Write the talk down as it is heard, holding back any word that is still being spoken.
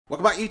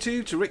Welcome back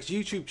YouTube to Rick's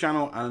YouTube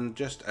channel, and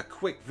just a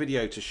quick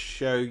video to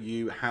show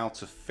you how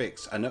to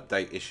fix an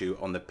update issue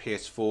on the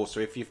PS4.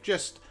 So if you've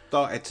just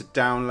started to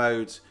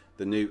download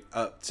the new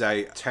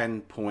update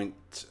 10.30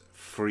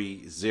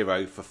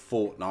 for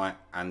Fortnite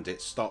and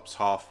it stops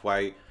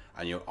halfway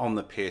and you're on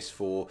the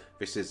PS4,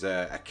 this is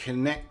a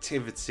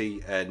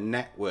connectivity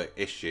network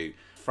issue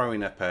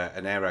throwing up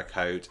an error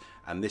code,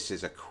 and this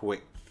is a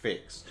quick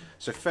fix.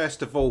 So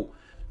first of all,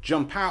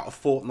 jump out of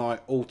Fortnite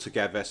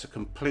altogether, so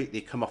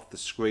completely come off the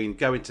screen,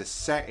 go into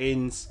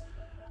settings,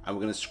 and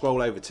we're going to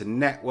scroll over to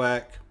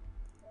network,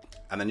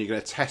 and then you're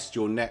going to test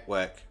your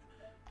network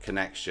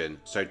connection.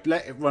 So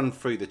let it run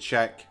through the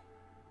check,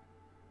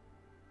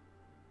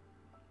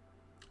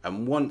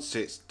 and once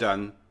it's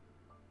done,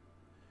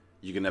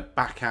 you're going to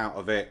back out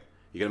of it.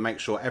 You're going to make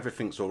sure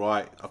everything's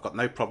alright. I've got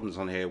no problems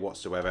on here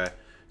whatsoever.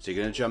 So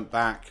you're going to jump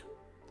back,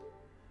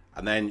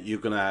 and then you're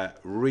going to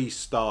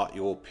restart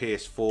your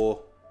PS4.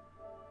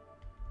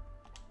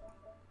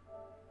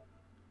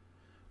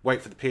 Wait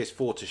for the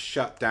PS4 to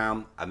shut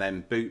down and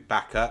then boot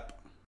back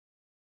up.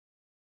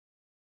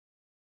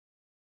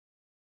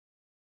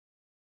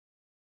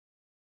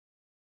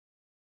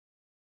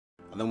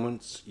 And then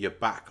once you're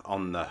back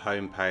on the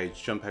home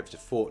page, jump over to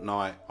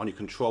Fortnite. On your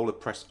controller,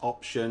 press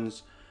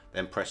options,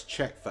 then press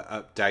check for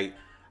update.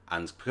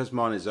 And because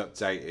mine is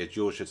updated,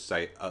 yours should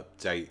say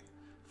update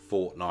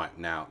Fortnite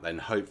now. Then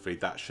hopefully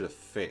that should have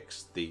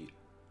fixed the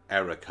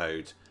error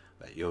code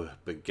that you'll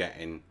be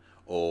getting,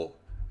 or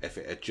if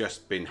it had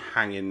just been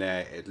hanging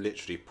there, it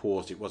literally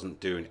paused, it wasn't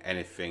doing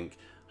anything.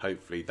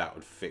 Hopefully that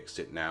would fix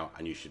it now,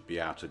 and you should be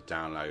able to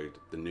download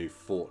the new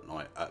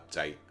Fortnite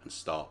update and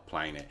start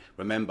playing it.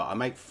 Remember, I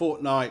make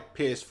Fortnite,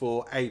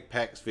 PS4,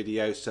 Apex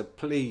videos, so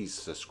please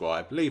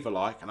subscribe, leave a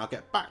like, and I'll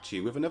get back to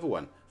you with another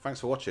one. Thanks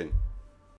for watching.